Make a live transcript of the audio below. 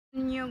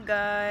nyo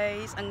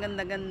guys. Ang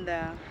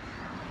ganda-ganda.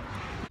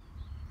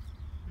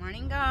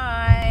 Morning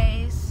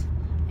guys.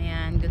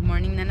 Ayan, good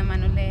morning na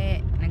naman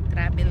uli.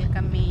 Nag-travel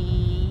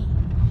kami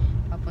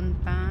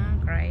papuntang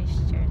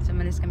Christchurch.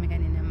 Sumalis kami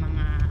kanina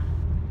mga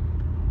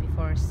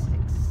before 6.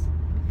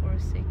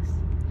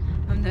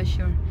 I'm not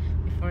sure.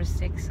 Before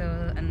 6. So,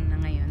 ano na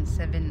ngayon?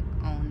 7:09.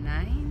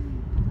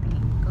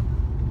 Tingin ko.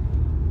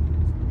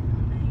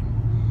 7:09.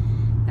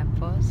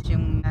 Tapos,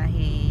 yung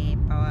lahi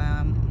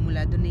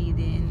mula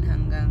Dunedin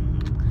hanggang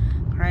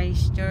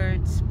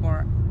Christchurch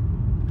for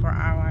 4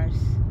 hours.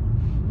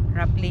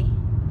 Roughly.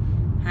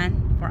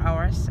 4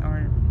 hours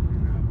or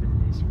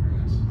less for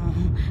us. Oh,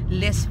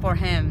 less for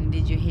him.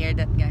 Did you hear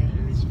that, guy?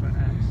 Less for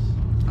us.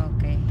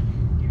 Okay.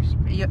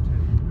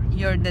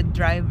 You're the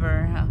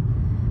driver, huh?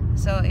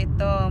 So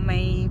ito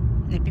may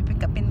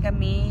napipick upin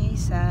kami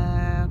sa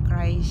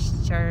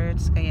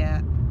Christchurch,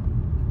 kaya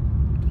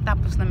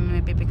tapos namin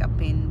may pipick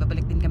upin,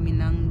 babalik din kami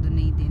ng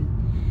Dunedin.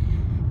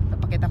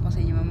 Papakita ko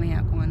sa inyo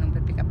mamaya kung anong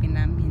pipick upin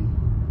namin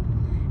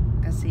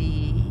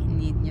kasi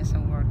need niya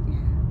sa work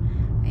niya.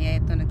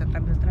 Kaya ito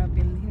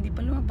nagta-travel, hindi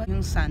pa lumabas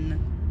yung sun,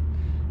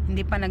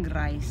 hindi pa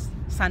nag-rise,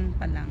 sun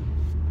pa lang.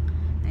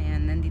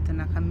 Ayan, nandito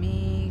na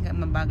kami.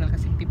 Mabagal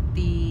kasi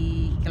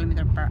 50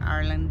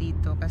 km/h lang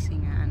dito kasi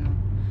nga ano,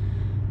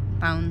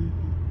 town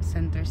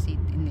center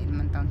city, hindi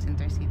naman town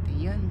center city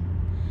yun.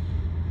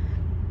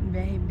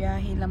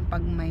 Biyahe lang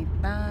pag may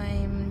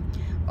time.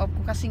 Off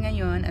ko kasi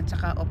ngayon at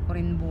saka off ko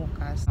rin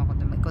bukas. Ako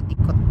doon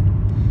ikot-ikot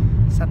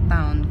sa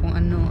town kung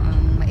ano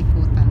ang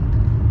maikutan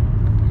doon.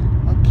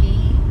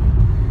 Okay,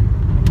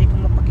 hindi ko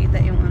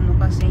mapakita yung ano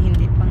kasi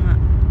hindi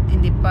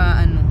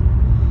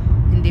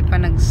pa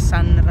nag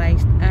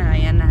sunrise.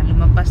 Ayan na,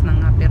 lumabas na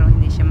nga pero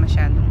hindi siya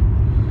masyadong,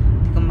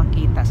 hindi ko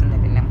makita.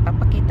 Sandali lang,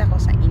 papakita ko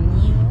sa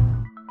inyo.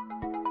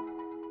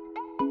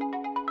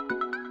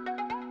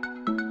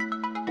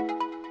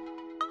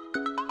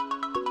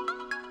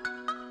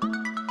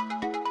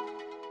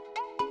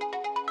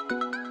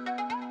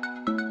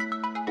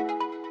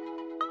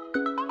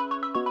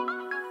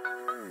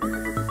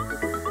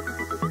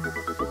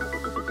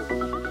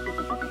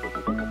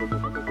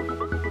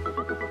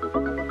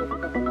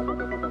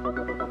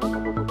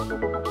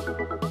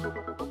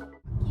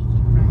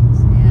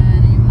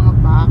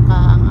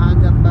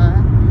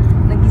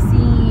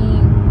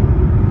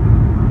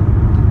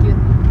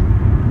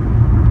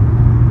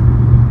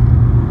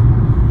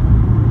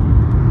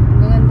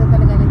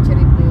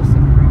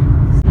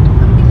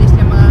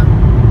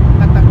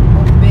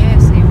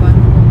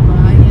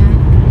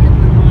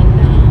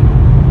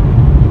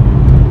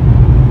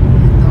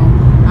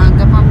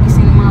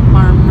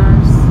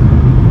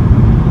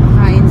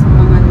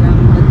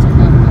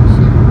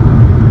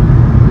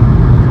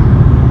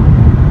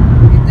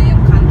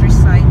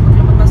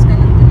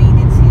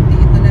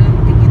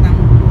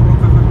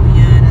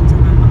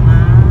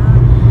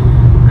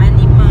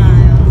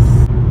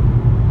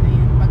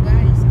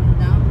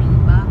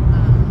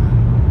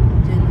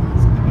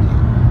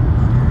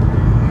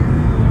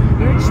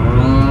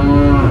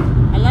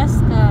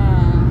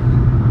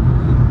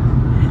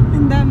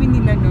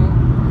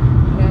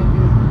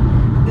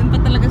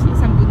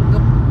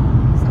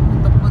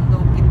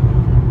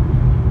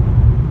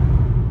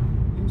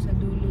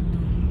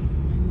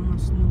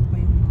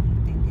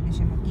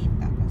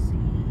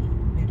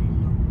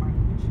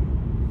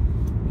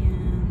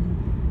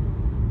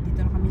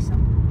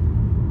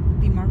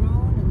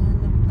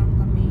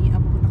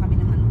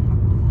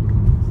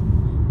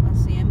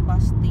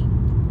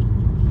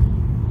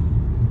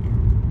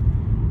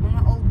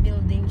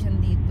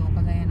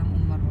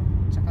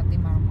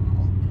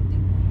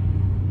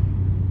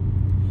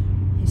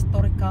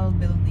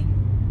 Building.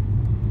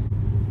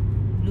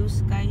 Blue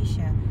sky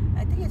siya.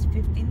 I think it's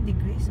 15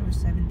 degrees or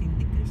 17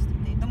 degrees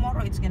today.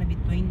 Tomorrow it's gonna be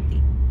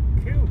 20.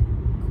 Cool.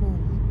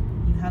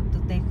 You have to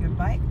take your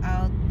bike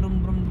out.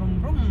 Brum brum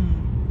brum brum.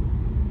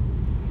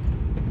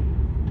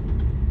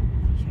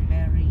 Siya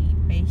very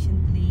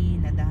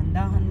patiently,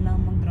 nadahan-dahan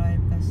lang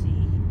mag-drive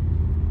kasi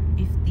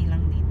 50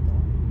 lang dito.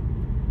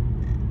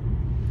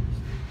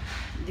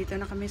 Dito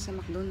na kami sa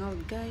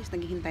McDonald's guys.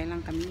 Naghihintay lang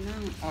kami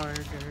ng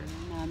order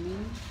namin.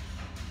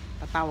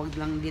 Patawag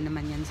lang din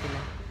naman yan sila.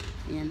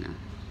 Ayan ah.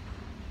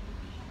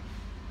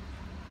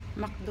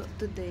 McDo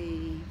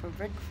today for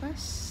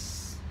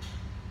breakfast.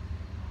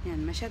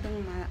 Yan,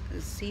 masyadong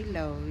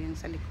silaw yung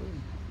sa likod.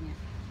 Yan.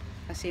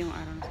 Kasi yung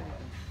araw sa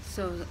likod.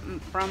 So,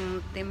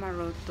 from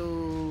Timaru to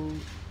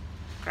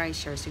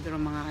Christchurch,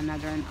 siguro mga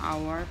another an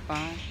hour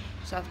pa.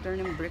 So, after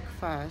ng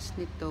breakfast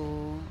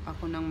nito,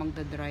 ako nang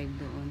magdadrive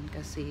doon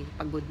kasi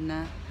pagod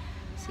na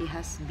si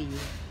Hasbi.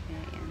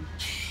 Ayan.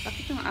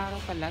 Bakit yung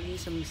araw palagi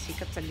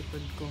sumisikat sa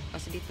likod ko?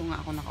 Kasi dito nga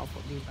ako nakaupo,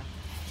 diba?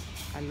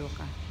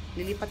 Kaloka.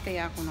 Lilipat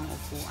kaya ako ng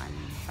upuan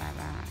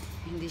para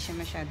hindi siya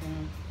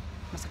masyadong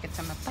masakit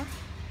sa mata.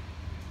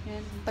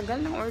 Ayan.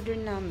 Tagal ng order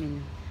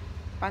namin.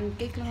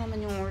 Pancake lang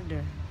naman yung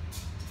order.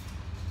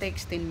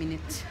 Takes 10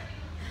 minutes.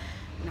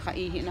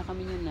 Nakaihi na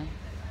kami yun na.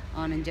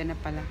 Oh, nandyan na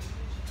pala.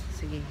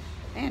 Sige.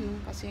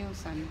 Ayan, kasi yung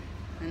sun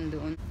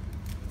nandoon.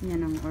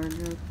 Yan ang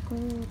order ko.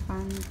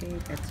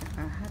 Pancake at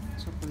saka hot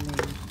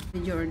chocolate.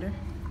 Did you order?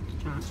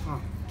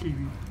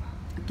 Kiwi.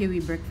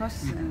 Kiwi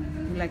breakfast.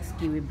 He likes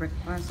kiwi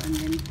breakfast. And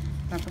then,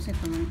 tapos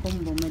ito ng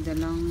combo. May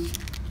dalang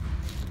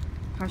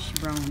hash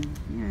brown.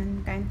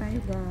 Yan. Kain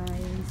tayo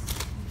guys.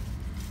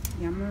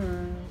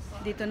 Yummers.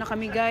 Dito na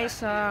kami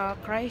guys sa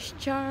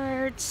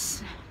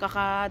Christchurch.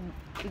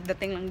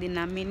 Kakadating lang din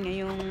namin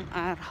ngayong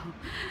araw.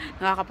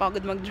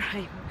 Nakakapagod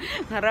mag-drive.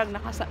 Ngarag,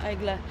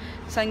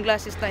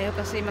 naka-sunglasses tayo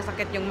kasi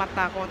masakit yung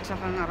mata ko at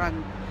saka ngarag.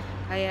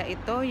 Kaya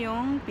ito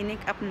yung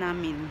pinick up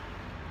namin.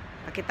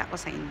 Pakita ko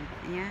sa inyo.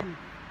 Ayan.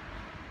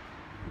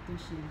 Ito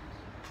siya.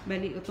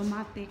 Bali,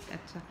 automatic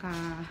at saka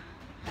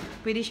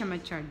pwede siya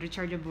ma-charge.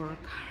 Rechargeable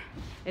car.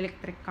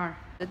 Electric car.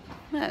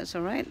 That's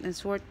alright.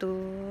 It's worth to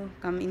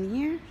come in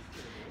here.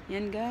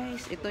 Yan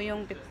guys. Ito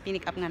yung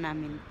pinick up nga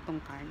namin.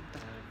 Itong car.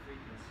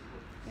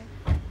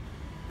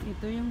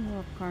 Ito yung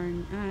walk car.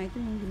 Ito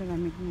yung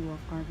ginagamit yung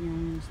walk car.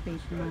 Yung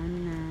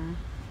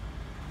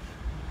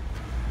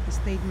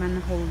Stateman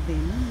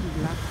Holden.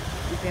 Black.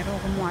 Pero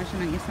kumuha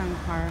siya ng isang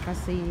car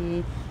kasi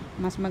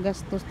mas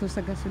magastos to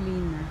sa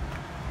gasolina.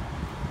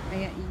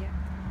 Kaya iya.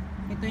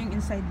 Ito yung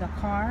inside the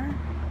car.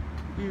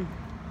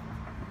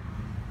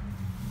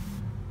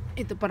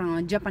 Ito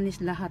parang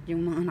Japanese lahat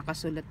yung mga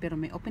nakasulat pero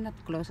may open at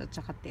close at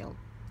saka tilt.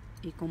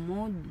 Eco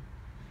mode.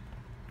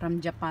 From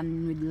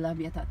Japan with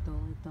love yata to.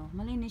 Ito.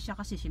 Malinis siya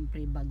kasi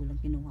siyempre bago lang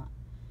kinuha.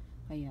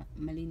 Kaya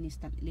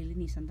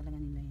lilinisan talaga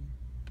nila yan.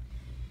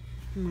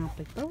 Mga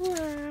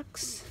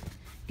paperworks.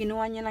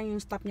 Kinuha niya lang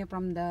yung stuff niya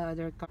from the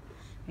other car.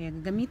 Kaya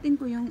gagamitin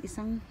ko yung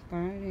isang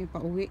car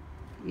pauwi.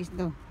 Is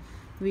to.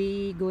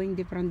 We going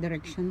different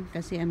direction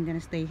kasi I'm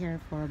gonna stay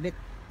here for a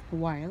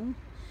while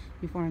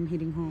before I'm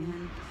heading home.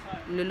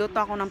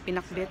 Luluto ako ng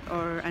pinakbet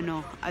or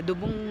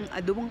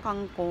adobong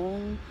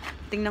kangkong.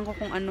 Tingnan ko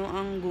kung ano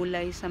ang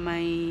gulay sa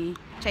may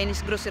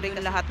Chinese grocery.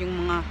 Lahat yung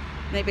mga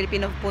may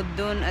Filipino food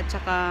doon at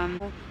saka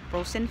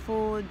frozen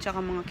food,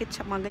 tsaka mga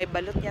ketchup, mga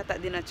balot yata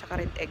din at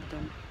saka red egg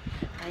doon.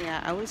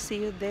 Kaya I will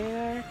see you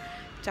there.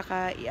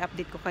 Tsaka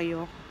i-update ko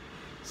kayo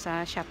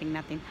sa shopping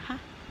natin, ha?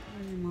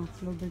 Ay, mga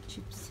flower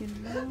chips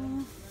sila.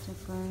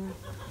 Tsaka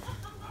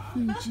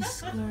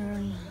cheese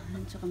curl.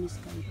 At saka may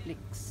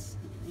skyflex.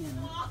 Ayan.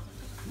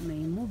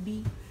 May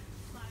movie.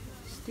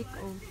 Stick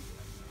of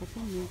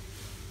coconut.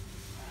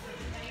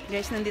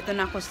 Guys, nandito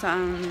na ako sa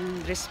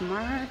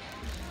Dressmart.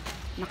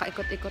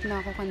 Nakaikot-ikot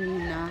na ako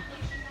kanina.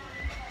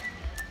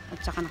 At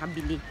saka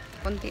nakabili.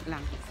 Konti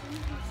lang.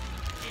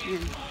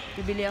 Ayan.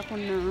 Bibili ako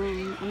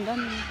ng ang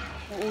dami.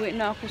 Uuwi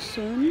na ako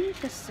soon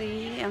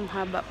kasi ang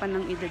haba pa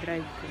ng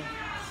ida-drive ko.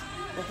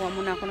 Kukuha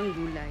muna ako ng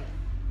gulay.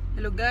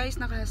 Hello guys,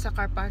 sa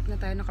car park na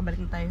tayo. Nakabalik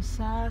na tayo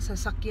sa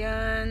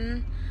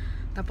sasakyan.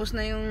 Tapos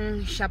na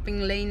yung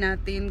shopping lane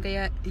natin.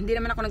 Kaya hindi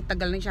naman ako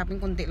nagtagal ng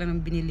shopping. Kunti lang ang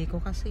binili ko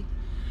kasi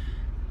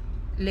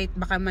late.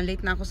 Baka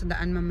malate na ako sa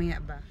daan mamaya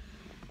ba.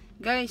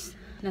 Guys,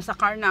 nasa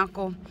car na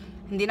ako.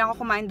 Hindi na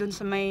ako kumain dun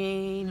sa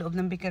may loob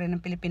ng bakery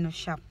ng Filipino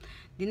shop.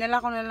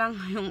 Dinala ko na lang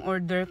yung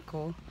order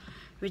ko.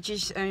 Which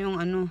is yung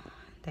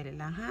tali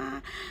lang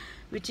ha.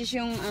 Which is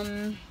yung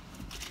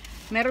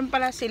meron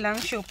pala silang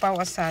siopaw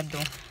asado.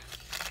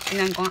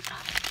 Tingnan ko nga.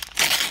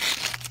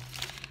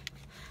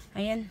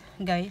 Ayan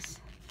guys.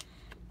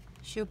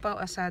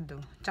 Siopaw asado.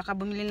 Tsaka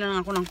bumili na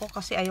lang ako ng coke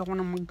kasi ayoko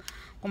nang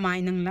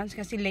kumain ng lunch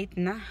kasi late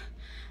na.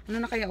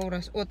 Ano na kaya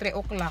oras? 3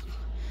 o'clock.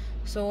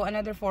 So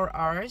another 4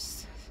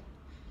 hours.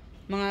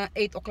 Mga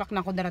 8 o'clock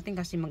na ako darating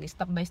kasi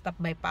mag-stop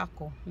by pa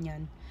ako.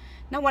 Yan.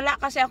 Nawala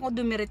kasi ako,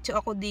 dumiretso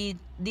ako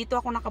dito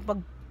ako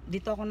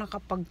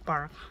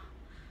nakapag-park.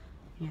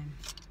 Yan.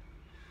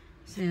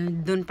 So,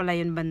 doon pala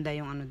yun banda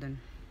yung doon.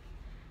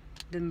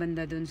 Doon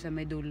banda doon sa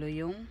may dulo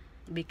yung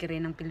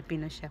bakery ng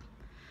Filipino shop.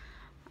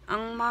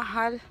 Ang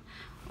mahal.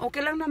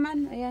 Okay lang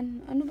naman.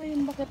 Ayan. Ano ba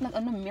yung bakit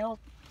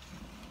melt?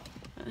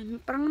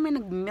 Parang may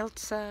nag-melt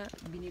sa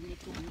binili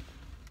ko.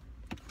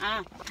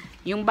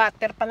 Yung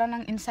butter pala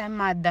ng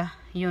ensaymada,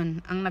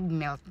 yun, ang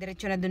nag-melt.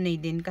 Diretso na doon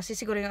din. Kasi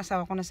siguro yung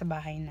asawa ko nasa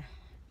bahay na.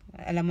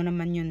 Alam mo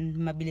naman yun,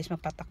 mabilis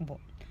magpatakbo.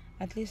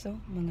 At least,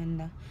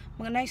 maganda.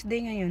 Mga nice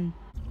day ngayon.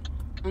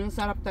 Ang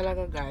sarap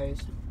talaga guys.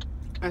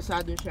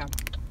 Asado siya.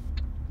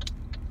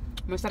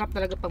 Masarap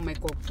talaga pag may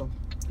coke to.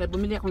 Kaya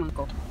bumili ako ng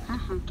coke.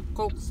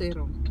 Coke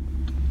zero.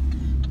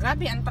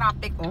 Grabe ang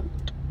traffic, oh.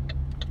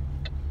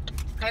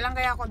 Kailan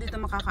kaya ako dito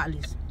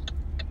makakaalis?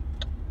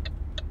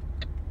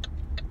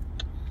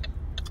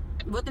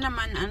 Buti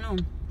naman,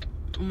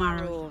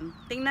 umaraw.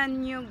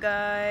 Tingnan nyo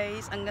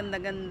guys, ang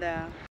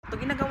ganda-ganda. Ito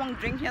ginagawang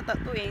drink yata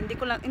to eh.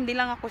 Hindi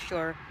lang ako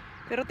sure.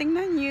 Pero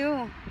tingnan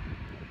nyo.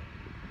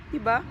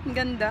 Diba? Ang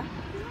ganda.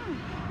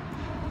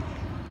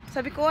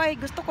 Sabi ko ay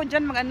gusto ko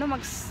dyan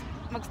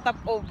mag-stop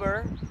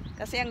over.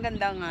 Kasi ang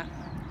ganda nga.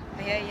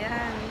 Kaya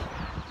yan.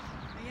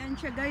 Ayan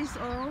siya guys,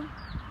 oh.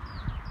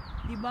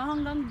 Diba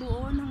hanggang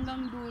doon,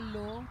 hanggang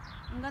dulo.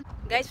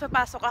 Guys,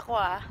 papasok ako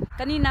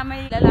Kanina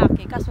may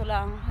lalaki, kaso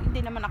lang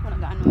hindi naman ako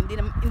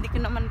hindi ko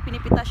naman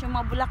pinipitas yung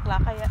mga bulaklak,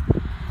 kaya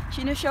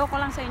sinushow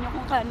ko lang sa inyo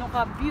kung gaano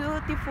ka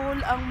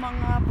beautiful ang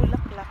mga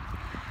bulaklak.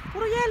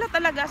 Puro yellow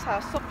talaga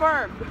sa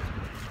superb.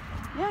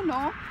 Yan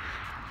no.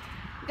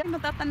 Ganun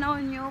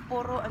matatanaw nyo,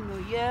 puro ano,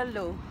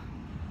 yellow.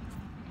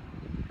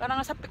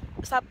 Parang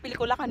sa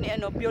pelikula ka ni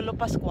ano, Piolo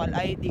Pascual,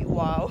 ay di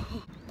wow.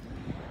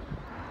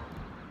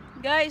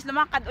 Guys,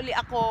 lumakad uli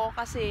ako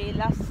kasi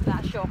last na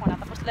show ko na.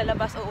 Tapos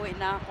lalabas, uuwi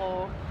na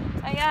ako.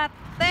 Kaya,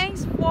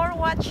 thanks for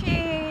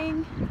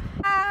watching!